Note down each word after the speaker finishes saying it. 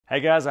Hey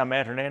guys, I'm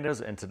Matt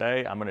Hernandez, and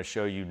today I'm going to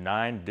show you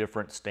 9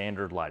 different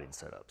standard lighting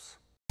setups.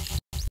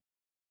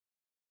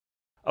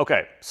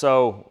 Okay,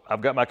 so I've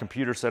got my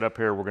computer set up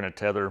here. We're going to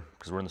tether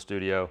because we're in the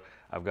studio.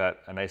 I've got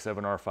an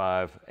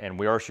A7R5 and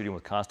we are shooting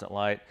with constant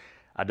light.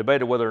 I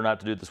debated whether or not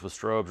to do this with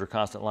strobes or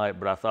constant light,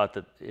 but I thought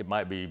that it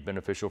might be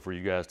beneficial for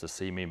you guys to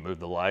see me move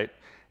the light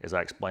as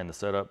I explain the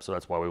setup, so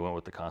that's why we went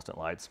with the constant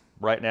lights.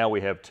 Right now we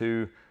have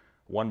 2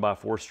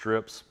 1x4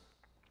 strips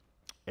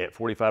at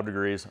 45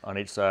 degrees on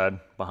each side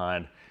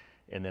behind,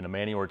 and then a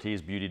Manny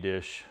Ortiz beauty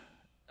dish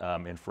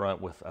in front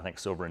with, I think,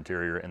 silver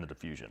interior and the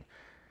diffusion.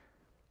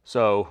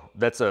 So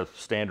that's a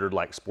standard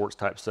like sports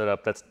type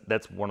setup.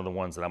 That's one of the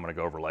ones that I'm gonna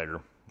go over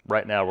later.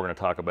 Right now we're gonna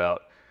talk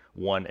about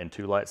 1 and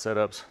 2 light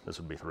setups.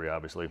 This would be 3,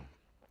 obviously.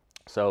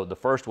 So the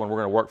first one, we're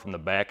gonna work from the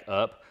back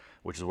up,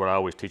 which is what I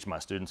always teach my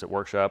students at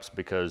workshops,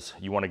 because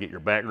you wanna get your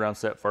background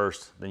set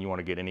first, then you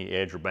wanna get any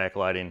edge or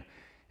backlighting,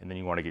 and then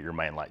you want to get your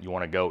main light. You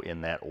want to go in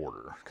that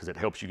order because it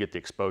helps you get the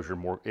exposure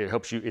more.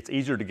 It's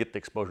easier to get the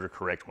exposure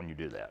correct when you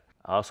do that.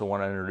 I also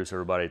want to introduce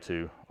everybody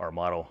to our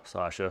model,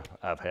 Sasha.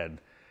 I've had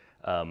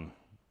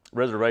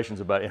reservations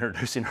about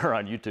introducing her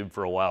on YouTube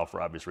for a while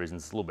for obvious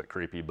reasons. It's a little bit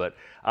creepy, but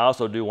I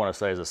also do want to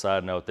say as a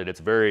side note that it's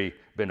very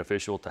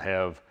beneficial to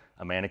have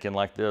a mannequin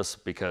like this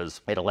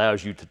because it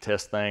allows you to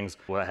test things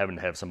without having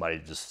to have somebody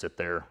just sit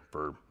there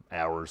for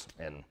hours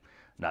and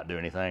not do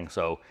anything.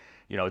 So,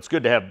 you know, it's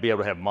good to be able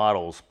to have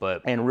models,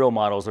 and real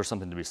models, there's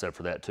something to be said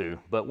for that too.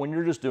 But when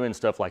you're just doing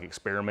stuff like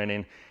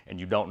experimenting and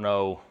you don't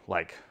know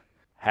like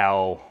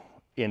how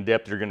in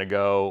depth you're gonna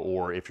go,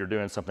 or if you're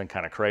doing something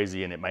kind of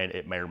crazy and it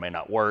may or may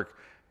not work,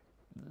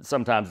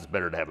 sometimes it's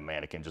better to have a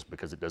mannequin just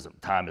because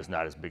time is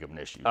not as big of an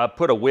issue. I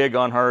put a wig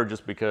on her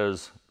just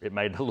because it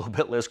made it a little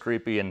bit less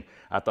creepy, and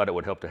I thought it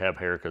would help to have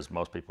hair because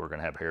most people are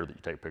gonna have hair that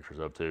you take pictures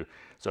of too.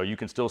 So you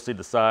can still see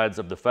the sides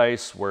of the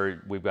face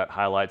where we've got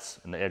highlights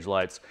and the edge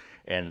lights.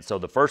 And so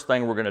the first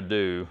thing we're gonna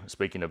do,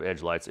 speaking of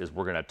edge lights, is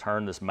we're gonna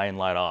turn this main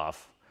light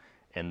off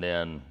and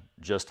then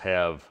just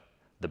have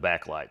the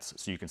backlights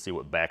so you can see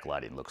what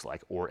backlighting looks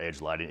like, or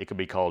edge lighting. It could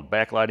be called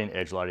backlighting,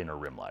 edge lighting, or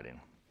rim lighting.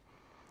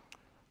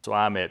 So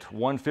I'm at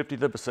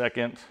 1/50th of a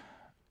second,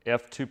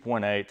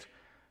 f2.8,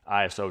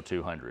 ISO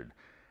 200.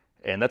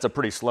 And that's a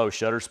pretty slow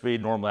shutter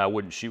speed. Normally I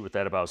wouldn't shoot with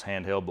that if I was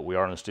handheld, but we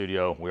are in the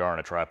studio, we are on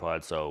a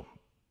tripod, so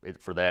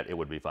for that, it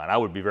would be fine. I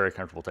would be very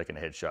comfortable taking a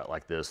headshot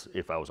like this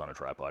if I was on a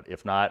tripod.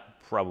 If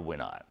not, probably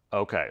not.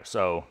 Okay,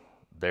 so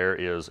there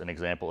is an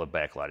example of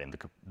backlighting.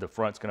 The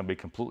front's gonna be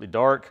completely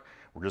dark.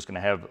 We're just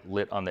gonna have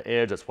lit on the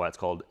edge. That's why it's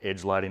called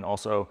edge lighting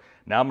also.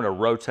 Now I'm gonna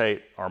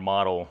rotate our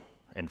model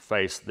and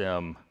face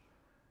them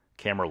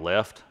camera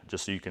left,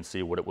 just so you can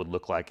see what it would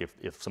look like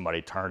if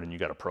somebody turned and you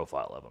got a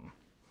profile of them.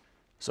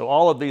 So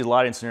all of these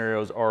lighting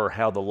scenarios are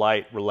how the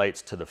light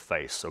relates to the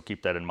face, so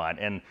keep that in mind.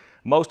 And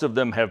most of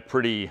them have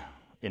pretty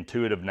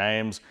intuitive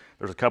names.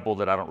 There's a couple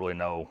that I don't really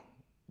know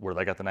where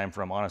they got the name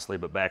from, honestly,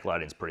 but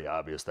backlighting is pretty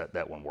obvious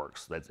that one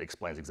works. That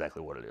explains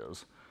exactly what it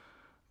is.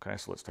 Okay,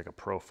 so let's take a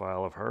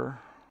profile of her.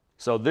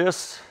 So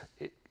this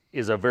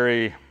is a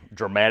very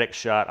dramatic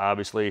shot,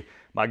 obviously.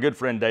 My good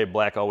friend Dave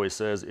Black always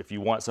says, if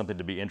you want something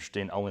to be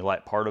interesting, only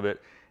light part of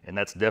it, and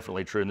that's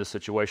definitely true in this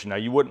situation. Now,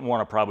 you wouldn't want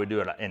to probably do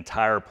an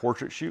entire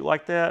portrait shoot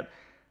like that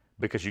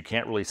because you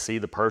can't really see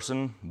the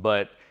person,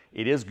 but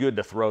it is good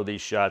to throw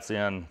these shots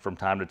in from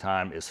time to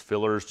time as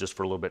fillers just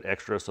for a little bit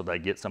extra so they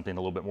get something a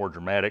little bit more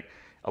dramatic,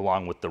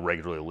 along with the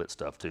regularly lit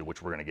stuff too,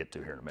 which we're gonna get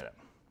to here in a minute.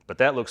 But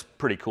that looks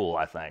pretty cool,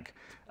 I think.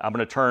 I'm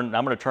gonna turn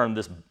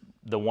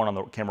the one on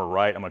the camera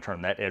right, I'm gonna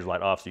turn that edge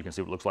light off so you can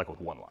see what it looks like with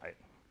one light.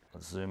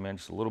 Let's zoom in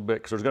just a little bit,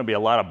 because there's gonna be a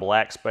lot of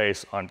black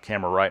space on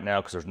camera right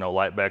now because there's no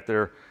light back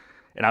there.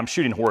 And I'm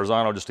shooting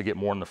horizontal just to get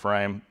more in the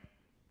frame.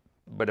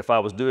 But if I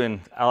was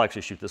I'll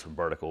actually shoot this one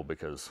vertical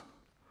because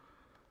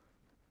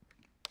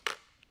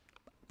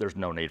there's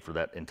no need for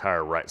that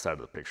entire right side of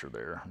the picture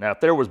there. Now,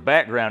 if there was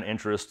background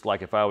interest,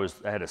 like if I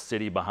had a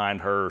city behind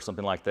her or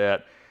something like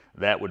that,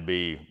 that would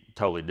be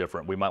totally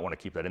different. We might want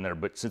to keep that in there,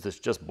 but since it's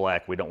just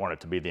black, we don't want it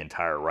to be the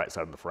entire right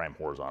side of the frame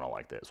horizontal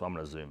like that. So I'm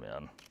gonna zoom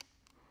in.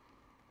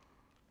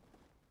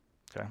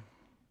 Okay.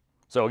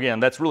 So again,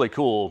 that's really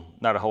cool.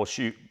 Not a whole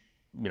shoot,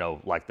 you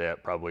know, like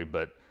that probably,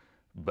 but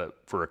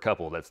for a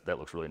couple, that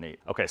looks really neat.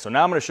 Okay, so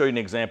now I'm gonna show you an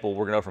example.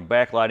 We're gonna go from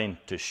backlighting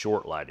to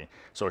short lighting.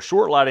 So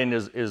short lighting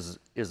is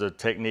a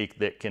technique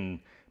that can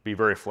be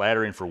very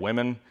flattering for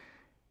women.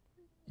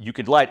 You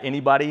could light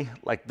anybody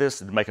like this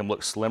to make them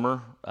look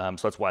slimmer, so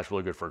that's why it's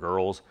really good for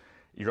girls.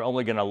 You're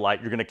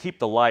gonna keep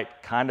the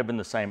light kind of in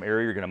the same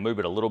area. You're gonna move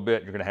it a little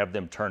bit. You're gonna have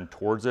them turn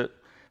towards it.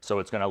 So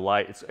it's gonna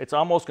light, it's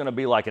almost gonna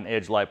be like an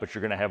edge light, but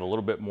you're gonna have a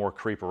little bit more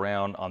creep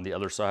around on the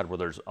other side where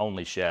there's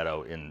only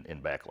shadow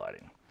in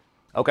backlighting.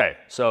 Okay,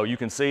 so you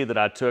can see that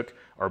I took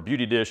our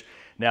beauty dish.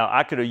 Now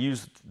I could have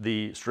used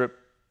the strip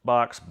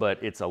box,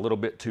 but it's a little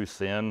bit too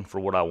thin for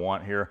what I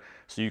want here.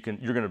 So you're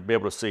gonna be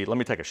able to see, let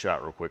me take a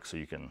shot real quick so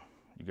you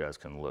guys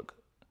can look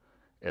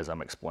as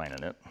I'm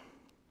explaining it.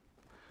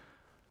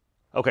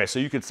 Okay, so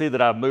you can see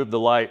that I've moved the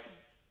light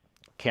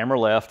camera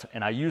left,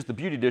 and I use the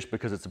beauty dish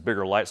because it's a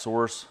bigger light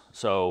source.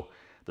 So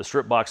The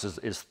strip box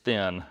is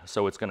thin,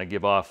 so it's gonna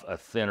give off a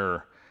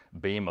thinner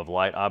beam of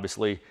light,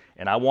 obviously.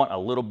 And I want a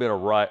little bit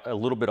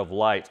of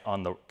light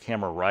on the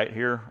camera right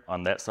here,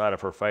 on that side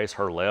of her face,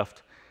 her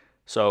left.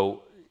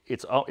 So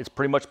it's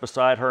pretty much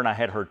beside her, and I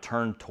had her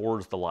turned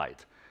towards the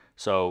light.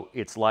 So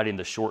it's lighting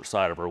the short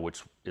side of her,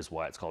 which is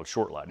why it's called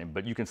short lighting.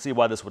 But you can see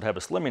why this would have a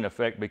slimming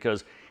effect,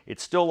 because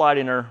it's still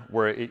lighting her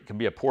where it can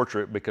be a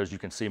portrait, because you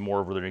can see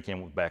more of her than you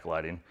can with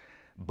backlighting.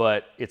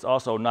 But it's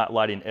also not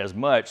lighting as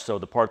much, so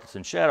the part that's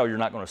in shadow, you're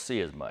not gonna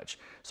see as much.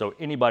 So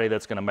anybody,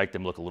 that's gonna make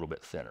them look a little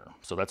bit thinner.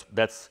 So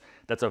that's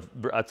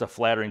a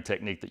flattering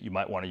technique that you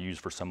might wanna use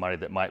for somebody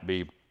that might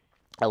be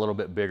a little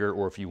bit bigger,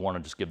 or if you wanna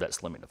just give that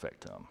slimming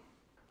effect to them.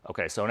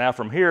 Okay, so now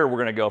from here, we're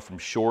gonna go from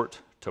short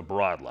to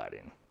broad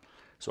lighting.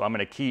 So I'm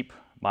gonna keep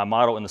my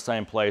model in the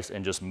same place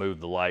and just move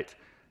the light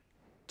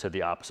to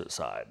the opposite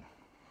side.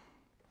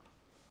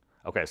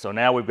 Okay, so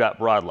now we've got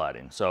broad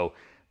lighting. So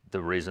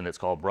the reason it's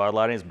called broad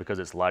lighting is because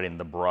it's lighting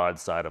the broad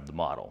side of the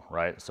model,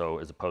 right? So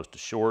as opposed to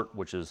short,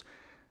 which is,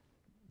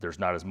 there's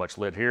not as much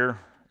lit here,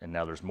 and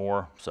now there's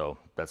more, so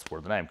that's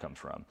where the name comes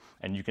from.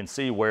 And you can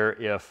see where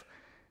if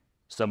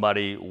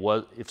somebody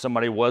was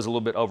a little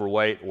bit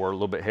overweight or a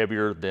little bit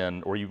heavier,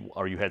 then, or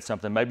you had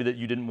something maybe that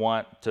you didn't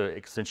want to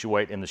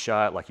accentuate in the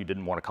shot, like you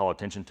didn't want to call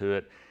attention to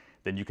it,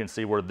 then you can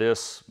see where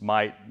this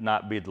might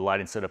not be the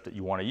lighting setup that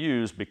you want to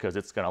use, because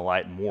it's going to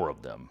light more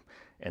of them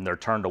and they're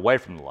turned away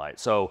from the light.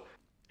 So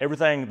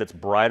everything that's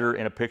brighter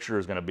in a picture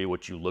is going to be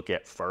what you look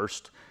at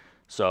first.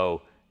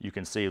 So you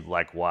can see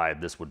like why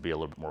this would be a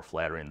little bit more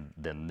flattering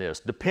than this,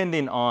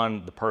 depending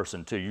on the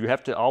person too. You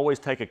have to always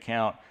take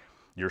account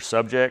your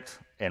subject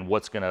and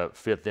what's going to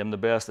fit them the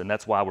best, and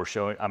that's why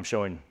I'm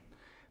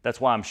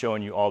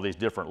showing you all these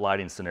different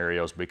lighting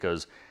scenarios,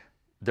 because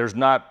there's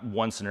not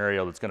one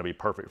scenario that's going to be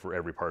perfect for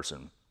every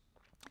person.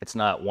 It's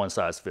not one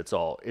size fits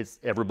all.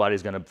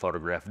 Everybody's going to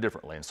photograph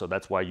differently, and so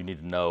that's why you need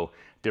to know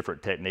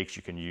different techniques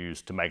you can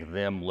use to make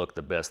them look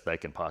the best they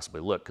can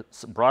possibly look.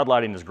 Broad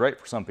lighting is great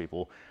for some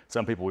people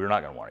you're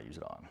not going to want to use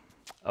it on.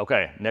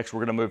 Okay, next we're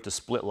going to move to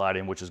split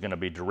lighting, which is going to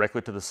be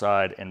directly to the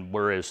side. And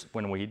whereas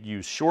when we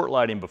used short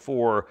lighting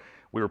before,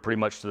 we were pretty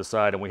much to the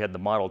side and we had the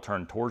model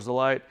turned towards the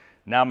light,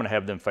 now I'm going to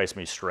have them face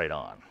me straight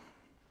on.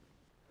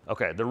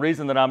 Okay, the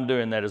reason that I'm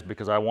doing that is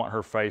because I want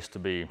her face to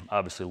be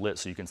obviously lit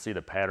so you can see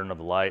the pattern of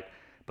the light.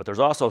 But there's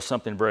also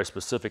something very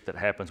specific that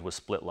happens with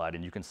split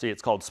lighting. You can see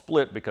it's called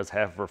split because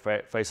half of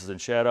her face is in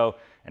shadow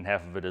and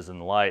half of it is in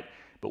the light.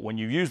 But when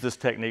you use this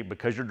technique,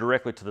 because you're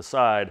directly to the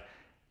side,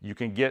 you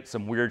can get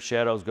some weird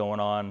shadows going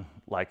on,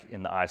 like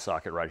in the eye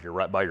socket right here,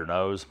 right by your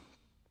nose.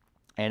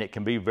 And it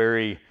can be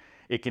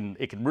it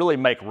can really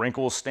make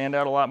wrinkles stand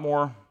out a lot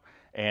more.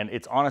 And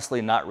it's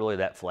honestly not really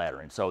that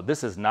flattering. So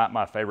this is not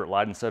my favorite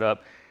lighting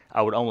setup.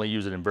 I would only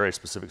use it in very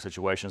specific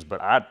situations, but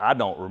I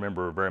don't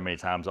remember very many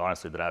times,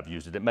 honestly, that I've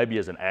used it. It may be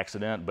as an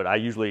accident, but I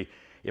usually,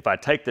 if I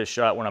take this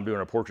shot when I'm doing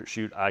a portrait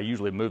shoot, I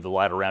usually move the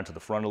light around to the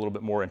front a little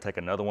bit more and take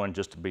another one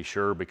just to be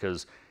sure,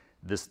 because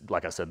this,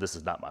 like I said, this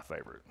is not my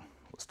favorite.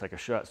 Let's take a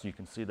shot so you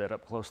can see that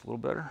up close a little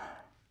better.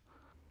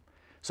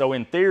 So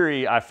in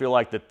theory, I feel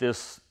like that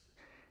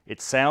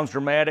it sounds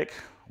dramatic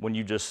when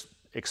you just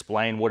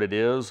explain what it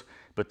is,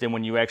 but then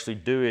when you actually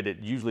do it, it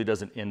usually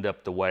doesn't end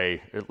up the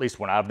way, at least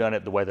when I've done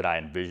it, the way that I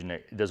envision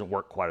it. It doesn't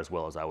work quite as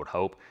well as I would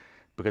hope,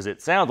 because it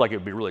sounds like it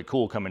would be really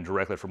cool coming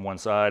directly from one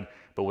side,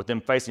 but with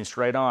them facing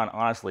straight on,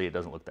 honestly, it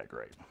doesn't look that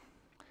great.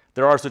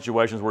 There are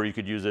situations where you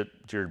could use it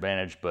to your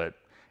advantage, but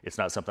it's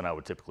not something I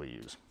would typically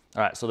use.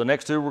 All right, so the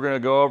next two we're gonna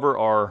go over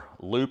are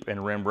Loop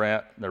and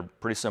Rembrandt. They're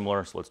pretty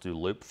similar, so let's do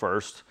Loop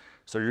first.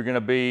 So you're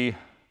gonna be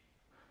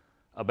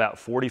about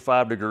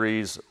 45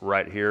 degrees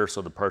right here,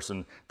 so the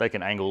person, they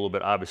can angle a little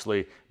bit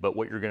obviously, but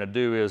what you're gonna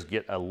do is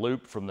get a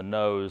loop from the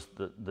nose.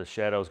 The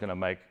shadow is gonna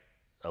make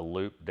a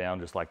loop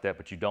down just like that,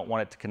 but you don't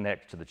want it to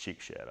connect to the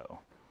cheek shadow.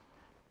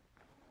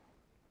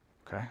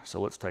 Okay, so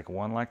let's take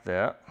one like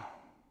that,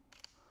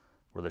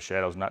 where the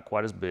shadow's not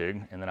quite as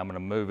big, and then I'm gonna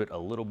move it a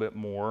little bit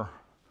more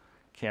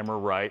camera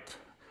right,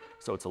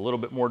 so it's a little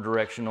bit more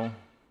directional.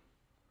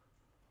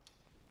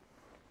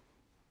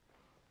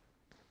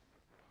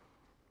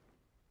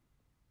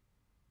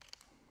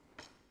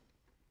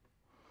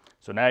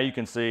 So now you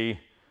can see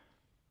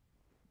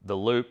the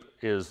loop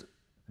is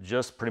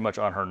just pretty much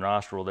on her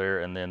nostril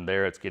there, and then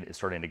there it's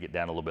starting to get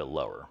down a little bit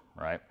lower,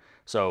 right?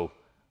 So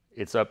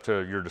it's up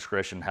to your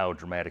discretion how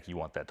dramatic you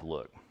want that to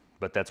look,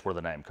 but that's where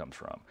the name comes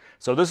from.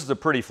 So this is a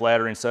pretty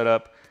flattering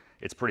setup.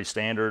 It's pretty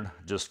standard,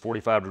 just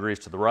 45 degrees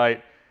to the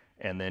right,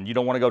 and then you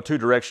don't want to go too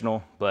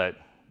directional, but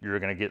you're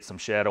going to get some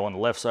shadow on the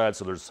left side,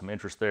 so there's some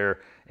interest there,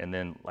 and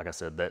then, like I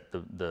said, that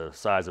the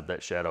size of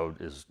that shadow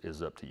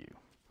is up to you.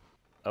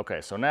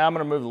 Okay, so now I'm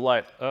going to move the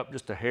light up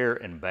just a hair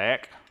and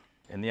back,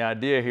 and the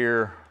idea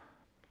here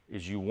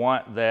is you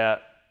want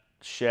that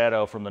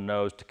shadow from the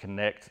nose to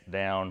connect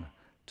down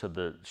to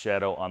the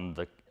shadow on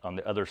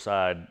the other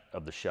side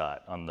of the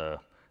shot, on the,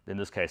 in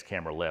this case,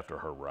 camera left or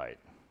her right.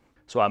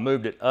 So I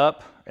moved it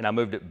up and I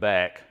moved it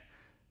back,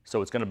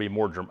 so it's going to be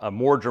a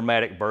more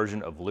dramatic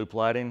version of loop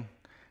lighting.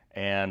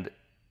 And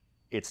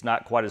it's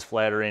not quite as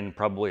flattering,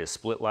 probably as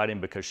split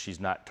lighting because she's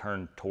not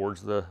turned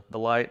towards the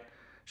light.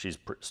 She's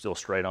still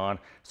straight on.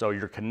 So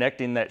you're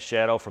connecting that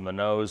shadow from the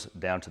nose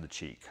down to the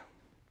cheek.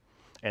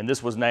 And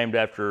this was named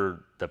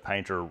after the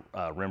painter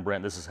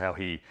Rembrandt. This is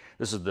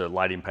the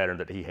lighting pattern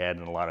that he had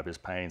in a lot of his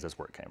paintings. That's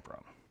where it came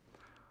from.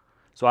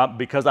 So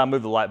because I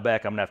moved the light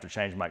back, I'm gonna have to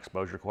change my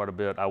exposure quite a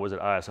bit. I was at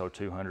ISO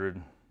 200.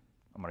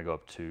 I'm gonna go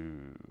up to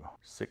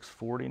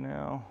 640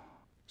 now.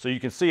 So you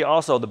can see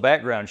also the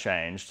background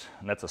changed,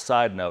 and that's a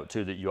side note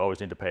too that you always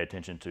need to pay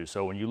attention to.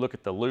 So when you look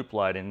at the loop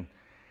lighting,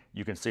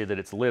 you can see that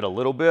it's lit a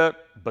little bit,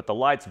 but the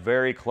light's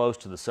very close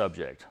to the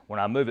subject. When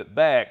I move it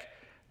back,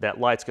 that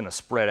light's gonna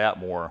spread out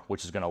more,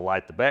 which is gonna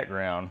light the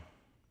background.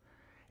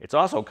 It's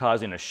also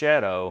causing a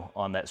shadow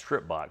on that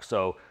strip box.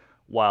 So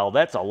while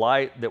that's a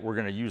light that we're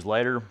gonna use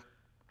later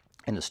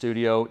in the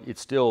studio, it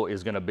still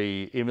is gonna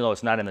be, even though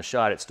it's not in the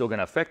shot, it's still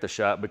gonna affect the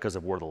shot because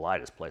of where the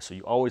light is placed. So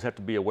you always have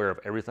to be aware of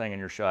everything in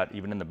your shot,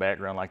 even in the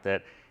background like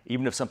that.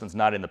 Even if something's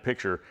not in the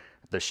picture,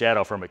 the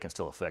shadow from it can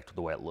still affect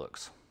the way it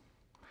looks.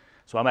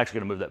 So I'm actually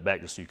gonna move that back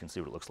just so you can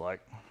see what it looks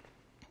like.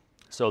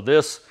 So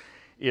this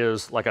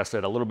is, like I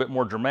said, a little bit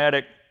more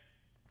dramatic.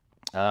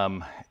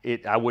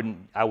 I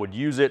would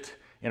use it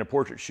in a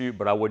portrait shoot,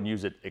 but I wouldn't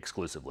use it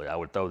exclusively. I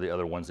would throw the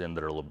other ones in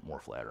that are a little bit more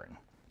flattering.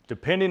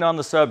 Depending on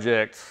the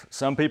subject,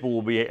 some people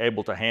will be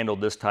able to handle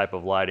this type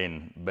of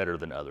lighting better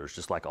than others,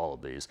 just like all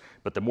of these.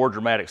 But the more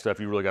dramatic stuff,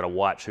 you really got to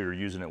watch who you're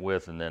using it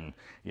with, and then,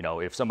 you know,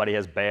 if somebody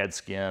has bad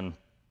skin,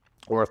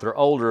 or if they're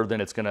older, then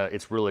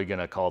it's really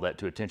gonna call that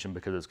to attention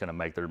because it's gonna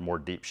make their more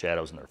deep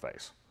shadows in their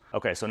face.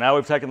 Okay, so now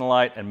we've taken the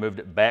light and moved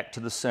it back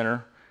to the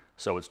center,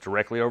 so it's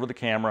directly over the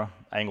camera,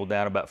 angled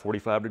down about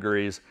 45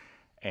 degrees,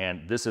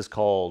 and this is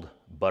called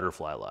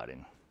butterfly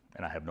lighting,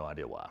 and I have no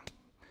idea why.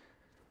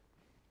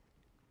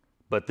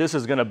 But this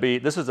is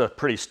a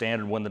pretty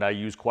standard one that I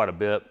use quite a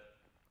bit.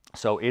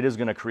 So it is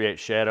gonna create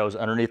shadows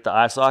underneath the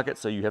eye socket,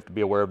 so you have to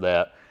be aware of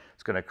that.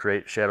 It's gonna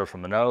create shadows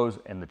from the nose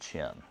and the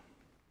chin.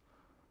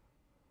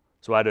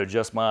 So I had to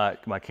adjust my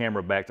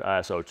camera back to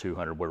ISO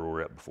 200 where we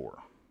were at before.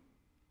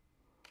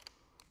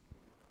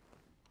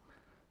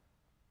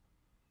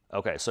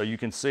 Okay, so you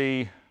can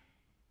see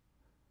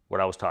what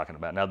I was talking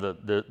about. Now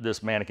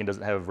this mannequin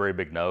doesn't have a very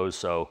big nose,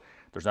 so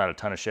there's not a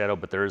ton of shadow,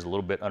 but there is a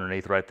little bit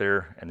underneath right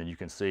there, and then you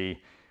can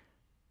see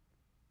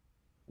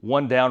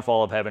one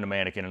downfall of having a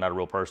mannequin and not a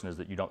real person is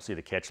that you don't see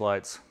the catch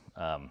lights.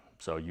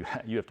 So you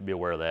have to be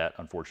aware of that,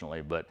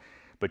 unfortunately.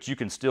 But you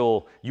can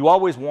still, you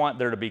always want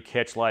there to be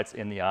catch lights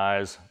in the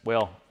eyes.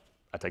 Well,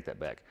 I take that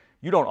back.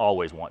 You don't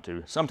always want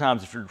to.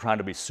 Sometimes if you're trying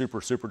to be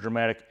super, super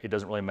dramatic, it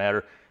doesn't really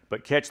matter.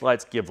 But catch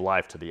lights give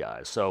life to the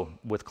eyes. So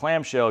with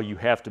clamshell, you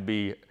have to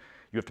be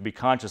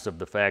conscious of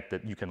the fact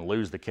that you can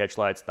lose the catch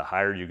lights the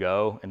higher you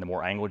go and the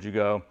more angled you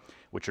go,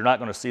 which you're not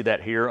gonna see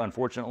that here,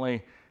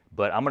 unfortunately.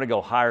 But I'm gonna go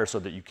higher so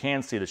that you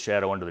can see the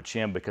shadow under the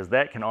chin, because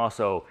that can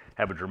also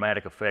have a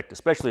dramatic effect,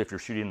 especially if you're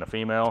shooting the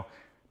female,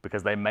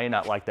 because they may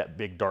not like that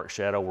big dark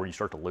shadow where you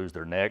start to lose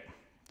their neck,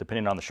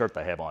 depending on the shirt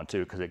they have on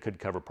too, because it could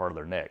cover part of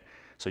their neck.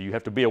 So you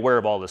have to be aware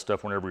of all this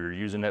stuff whenever you're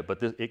using it,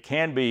 but it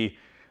can be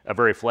a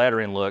very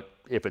flattering look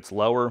if it's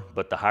lower,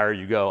 but the higher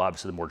you go,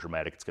 obviously the more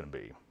dramatic it's gonna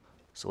be.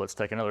 So let's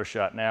take another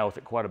shot now with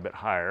it quite a bit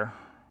higher.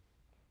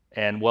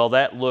 And while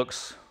that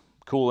looks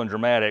cool and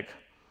dramatic,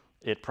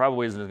 it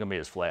probably isn't gonna be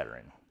as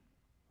flattering.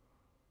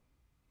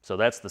 So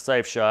that's the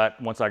safe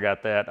shot. Once I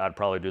got that, I'd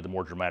probably do the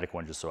more dramatic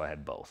one just so I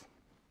had both.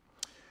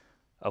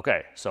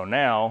 Okay, so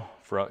now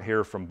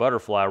here from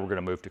butterfly, we're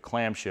gonna move to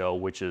clamshell,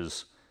 which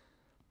is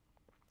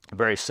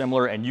very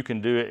similar, and you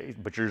can do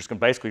it, but you're just gonna,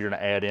 basically you're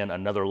gonna add in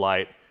another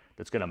light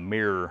that's gonna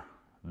mirror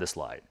this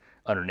light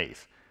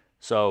underneath.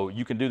 So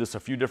you can do this a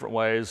few different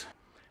ways.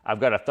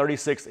 I've got a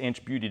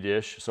 36-inch beauty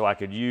dish, so I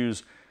could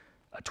use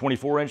a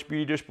 24-inch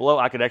beauty dish below.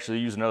 I could actually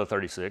use another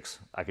 36.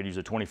 I could use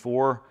a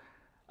 24.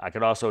 I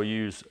could also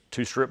use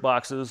 2 strip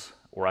boxes,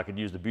 or I could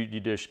use the beauty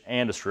dish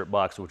and a strip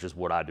box, which is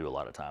what I do a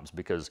lot of times,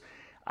 because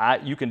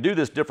you can do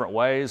this different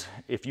ways.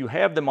 If you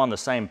have them on the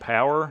same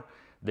power,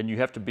 then you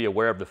have to be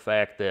aware of the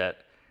fact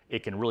that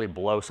it can really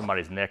blow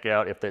somebody's neck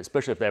out,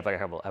 especially if they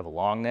have a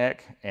long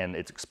neck and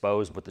it's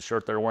exposed with the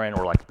shirt they're wearing,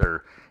 or like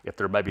if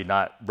they're maybe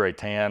not very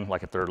tan,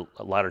 like if they're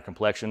a lighter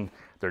complexion,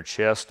 their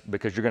chest,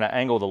 because you're gonna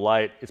angle the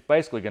light, it's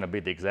basically gonna be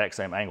the exact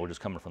same angle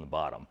just coming from the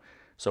bottom.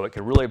 So it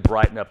can really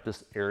brighten up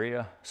this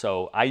area.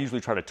 So I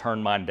usually try to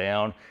turn mine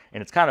down,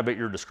 and it's kind of at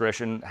your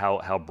discretion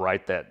how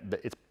bright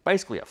it's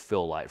basically a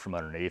fill light from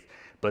underneath.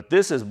 But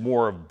this is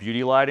more of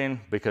beauty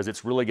lighting because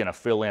it's really gonna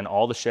fill in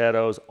all the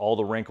shadows, all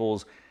the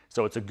wrinkles.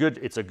 So it's a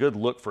good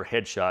look for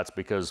headshots,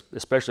 because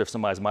especially if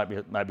somebody's might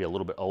be a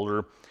little bit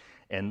older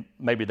and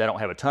maybe they don't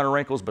have a ton of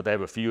wrinkles, but they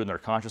have a few and they're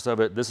conscious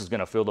of it, this is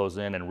gonna fill those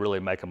in and really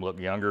make them look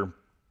younger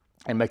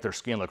and make their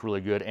skin look really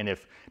good. And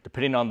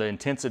depending on the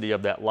intensity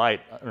of that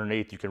light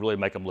underneath, you can really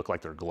make them look like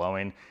they're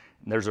glowing.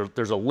 And there's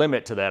a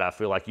limit to that. I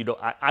feel like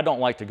I don't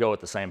like to go at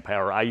the same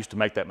power. I used to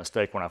make that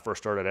mistake when I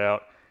first started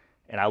out,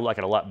 and I like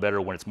it a lot better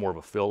when it's more of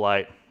a fill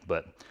light.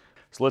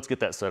 So let's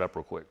get that set up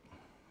real quick.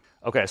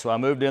 Okay, so I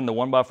moved in the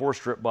 1x4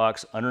 strip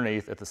box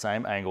underneath at the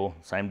same angle,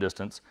 same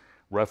distance.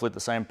 roughly at the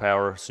same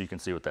power so you can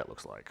see what that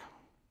looks like.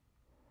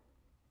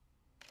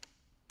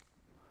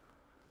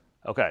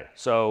 Okay,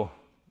 so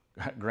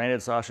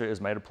granted Sasha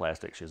is made of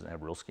plastic, she doesn't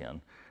have real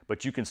skin,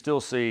 but you can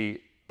still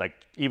see, like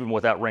even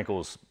without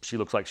wrinkles, she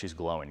looks like she's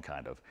glowing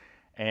kind of.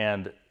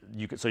 And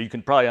so you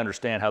can probably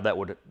understand how that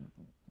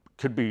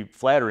could be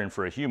flattering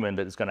for a human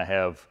that is gonna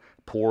have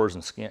pores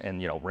and skin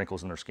and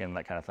wrinkles in their skin and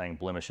that kind of thing,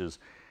 blemishes.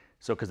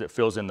 So, because it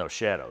fills in those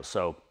shadows.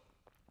 So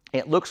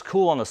it looks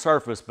cool on the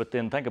surface, but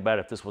then think about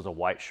if this was a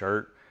white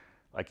shirt,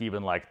 like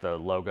even like the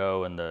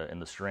logo and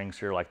the strings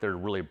here, like they're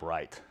really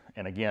bright.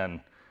 And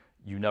again,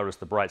 you notice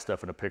the bright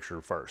stuff in the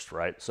picture first,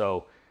 right?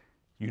 So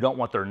you don't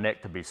want their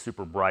neck to be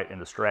super bright and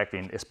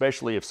distracting,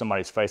 especially if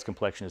somebody's face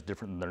complexion is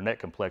different than their neck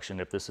complexion.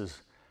 If this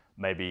is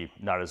maybe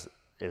not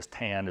as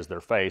tan as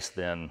their face,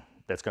 then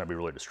that's gonna be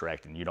really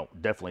distracting. You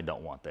definitely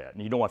don't want that.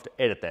 And you don't have to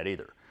edit that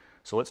either.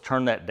 So let's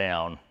turn that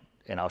down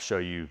and I'll show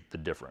you the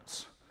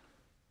difference,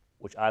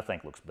 which I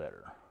think looks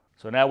better.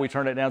 So now we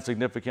turn it down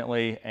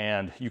significantly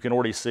and you can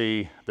already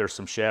see there's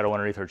some shadow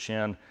underneath her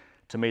chin.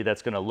 To me,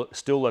 that's gonna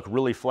still look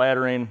really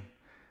flattering,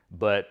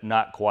 but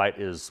not quite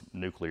as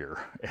nuclear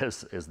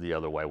as the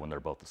other way when they're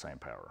both the same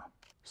power.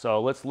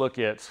 So let's look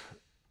at,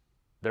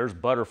 there's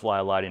butterfly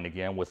lighting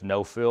again with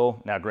no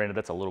fill. Now granted,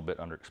 that's a little bit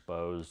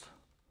underexposed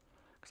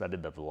because I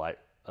did the light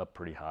up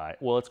pretty high.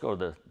 Well, let's go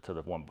to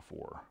the one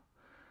before.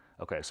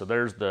 Okay, so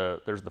there's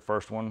the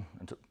first one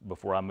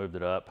before I moved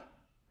it up.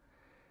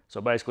 So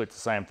basically it's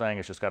the same thing,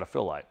 it's just got a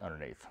fill light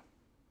underneath.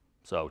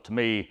 So to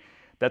me,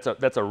 that's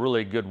a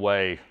really good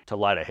way to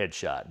light a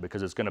headshot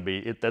because that's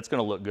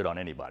gonna look good on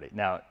anybody.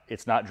 Now,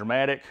 it's not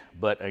dramatic,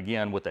 but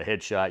again, with a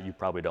headshot, you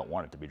probably don't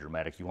want it to be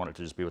dramatic. You want it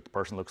to just be what the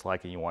person looks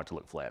like and you want it to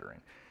look flattering.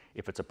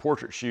 If it's a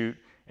portrait shoot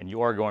and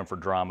you are going for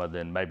drama,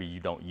 then maybe you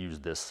don't use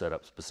this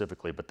setup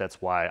specifically, but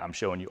that's why I'm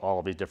showing you all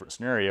of these different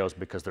scenarios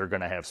because they're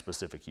gonna have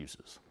specific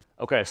uses.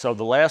 Okay, so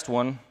the last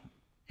one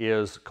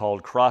is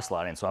called cross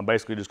lighting. So I'm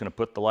basically just gonna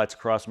put the lights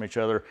across from each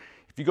other.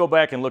 If you go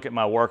back and look at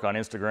my work on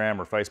Instagram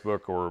or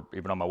Facebook or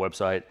even on my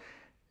website,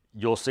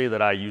 you'll see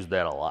that I use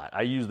that a lot.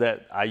 I use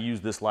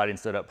this lighting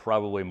setup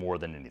probably more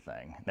than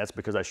anything. That's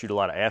because I shoot a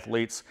lot of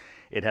athletes.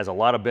 It has a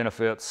lot of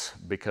benefits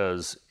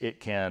because it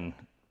can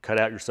cut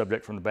out your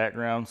subject from the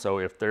background. So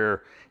if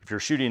you're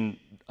shooting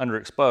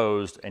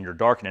underexposed and you're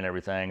darkening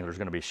everything, there's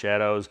gonna be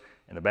shadows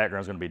and the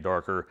background's gonna be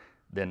darker,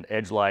 then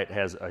edge light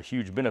has a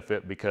huge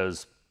benefit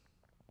because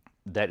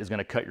that is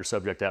gonna cut your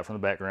subject out from the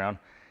background.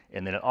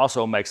 And then it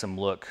also makes them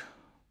look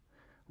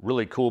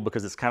really cool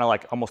because it's kind of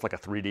like almost like a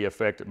 3D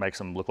effect. It makes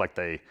them look like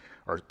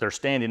they're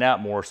standing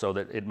out more so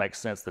that it makes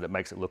sense that it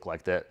makes it look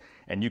like that.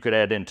 And you could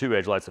add in 2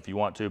 edge lights if you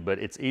want to, but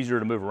it's easier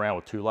to move around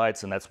with 2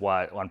 lights. And that's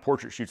why on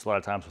portrait shoots a lot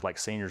of times with like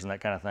seniors and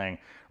that kind of thing,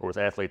 or with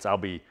athletes, I'll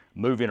be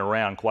moving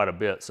around quite a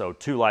bit. So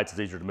 2 lights is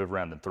easier to move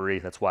around than 3.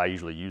 That's why I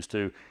usually use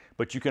 2.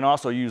 But you can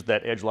also use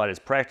that edge light as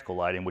practical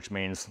lighting, which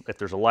means if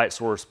there's a light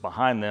source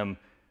behind them,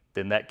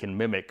 then that can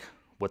mimic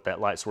what that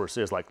light source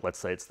is. Like let's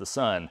say it's the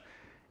sun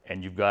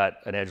and you've got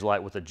an edge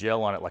light with a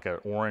gel on it, like an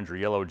orange or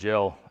yellow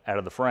gel out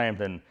of the frame,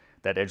 then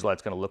that edge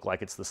light's gonna look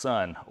like it's the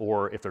sun.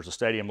 Or if there's a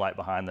stadium light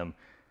behind them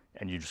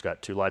and you just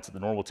got 2 lights at the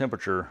normal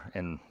temperature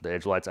and the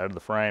edge light's out of the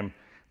frame,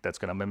 that's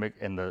gonna mimic,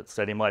 and the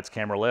stadium light's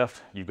camera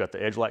left, you've got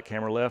the edge light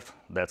camera left,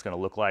 that's gonna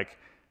look like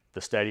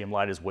the stadium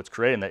light is what's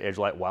creating that edge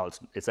light while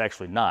it's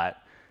actually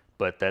not,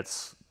 but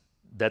that's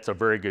a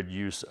very good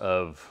use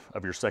of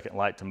your second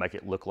light to make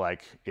it look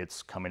like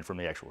it's coming from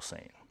the actual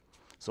scene.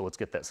 So let's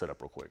get that set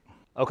up real quick.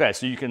 Okay,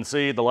 so you can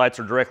see the lights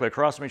are directly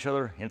across from each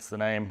other, hence the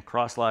name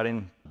cross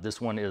lighting. This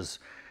one is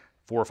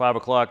 4 or 5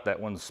 o'clock, that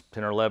one's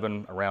 10 or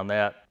 11, around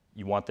that.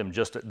 You want them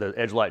the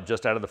edge light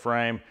just out of the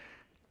frame.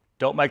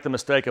 Don't make the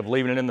mistake of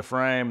leaving it in the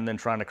frame and then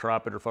trying to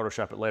crop it or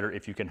Photoshop it later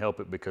if you can help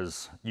it,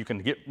 because you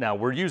can now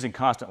we're using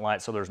constant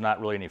light, so there's not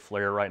really any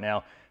flare right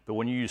now, but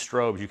when you use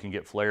strobes, you can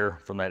get flare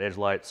from that edge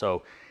light,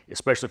 so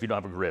especially if you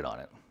don't have a grid on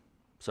it.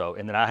 So,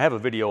 and then I have a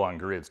video on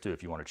grids too,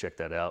 if you want to check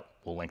that out.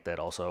 We'll link that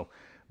also.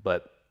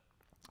 But,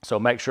 so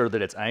make sure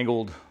that it's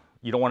angled.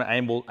 You don't want to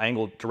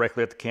angle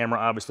directly at the camera,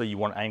 obviously, you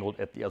want it angled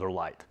at the other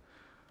light.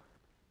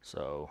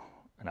 So,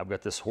 and I've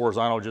got this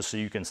horizontal just so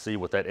you can see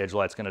what that edge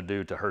light's gonna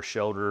do to her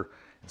shoulder,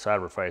 and side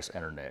of her face,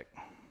 and her neck.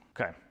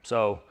 Okay,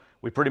 so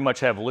we pretty much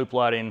have loop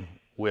lighting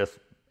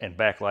and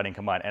backlighting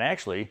combined. And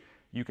actually,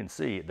 you can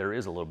see there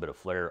is a little bit of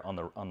flare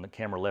on the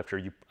camera left here.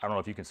 I don't know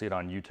if you can see it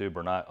on YouTube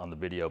or not on the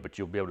video, but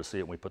you'll be able to see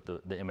it when we put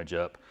the image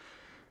up.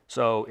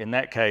 So in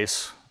that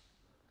case,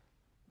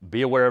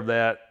 be aware of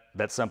that.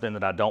 That's something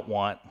that I don't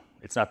want.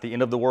 It's not the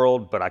end of the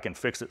world, but I can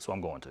fix it, so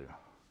I'm going to.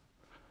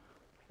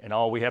 And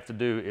all we have to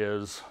do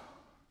is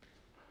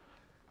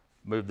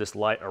move this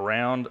light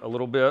around a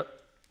little bit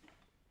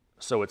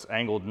so it's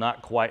angled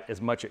not quite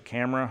as much at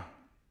camera.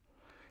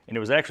 And it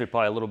was actually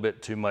probably a little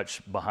bit too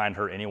much behind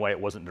her anyway. It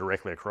wasn't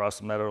directly across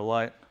from that other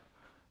light,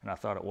 and I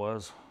thought it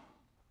was.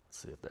 Let's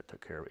see if that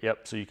took care of it.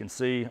 Yep, so you can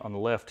see on the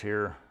left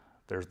here,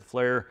 there's the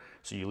flare,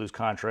 so you lose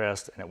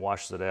contrast and it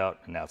washes it out,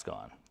 and now it's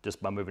gone,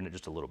 just by moving it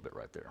just a little bit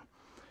right there.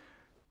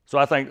 So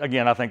I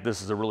think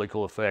this is a really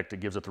cool effect. It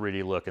gives a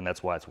 3D look, and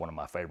that's why it's one of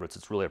my favorites.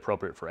 It's really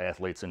appropriate for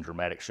athletes in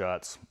dramatic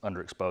shots,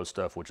 underexposed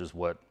stuff, which is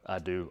what I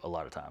do a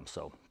lot of times.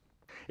 So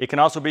it can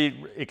also be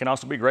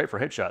great for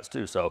headshots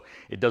too. So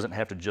it doesn't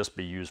have to just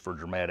be used for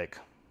dramatic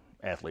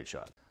athlete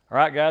shots. All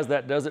right, guys,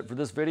 that does it for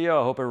this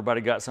video. I hope everybody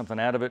got something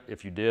out of it.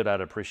 If you did,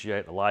 I'd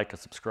appreciate a like, a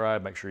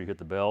subscribe. Make sure you hit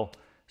the bell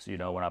so you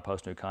know when I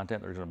post new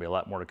content. There's going to be a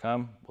lot more to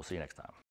come. We'll see you next time.